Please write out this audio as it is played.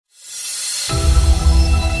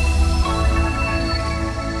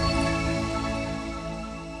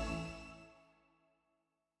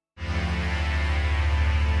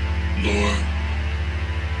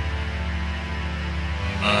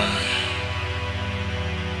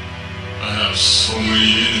have so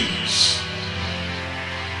many enemies.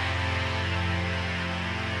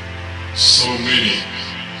 So many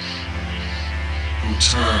who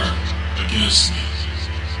turn against me.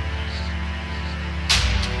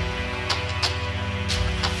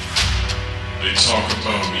 They talk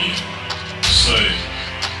about me and say,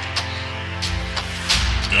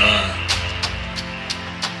 God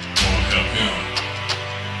won't help him.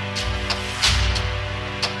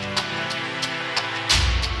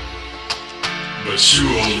 But you,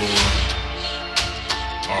 O Lord,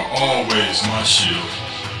 are always my shield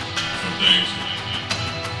from danger.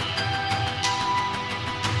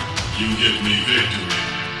 You give me victory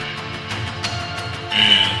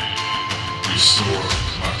and restore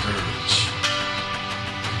my courage.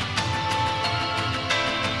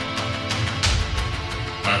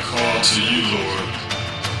 I call to you, Lord,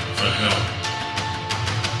 for help.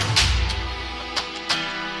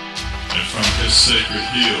 And from his sacred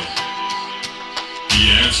hill, he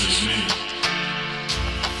answers me.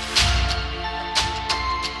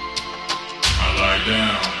 I lie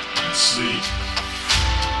down and sleep,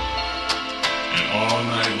 and all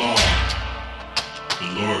night long, the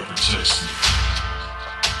Lord protects me.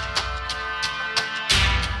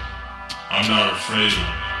 I'm not afraid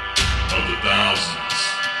of the thousands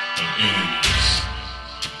of enemies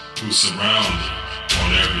who surround me on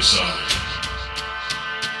every side.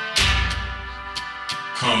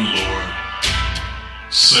 Come, Lord,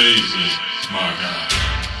 save me, my God.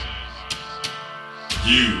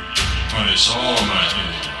 You punish all my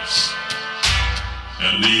enemies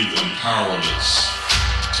and leave them powerless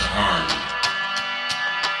to harm me.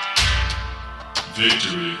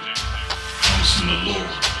 Victory comes from the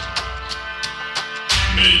Lord.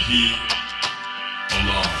 May he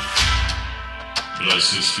alone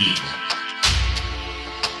bless his people.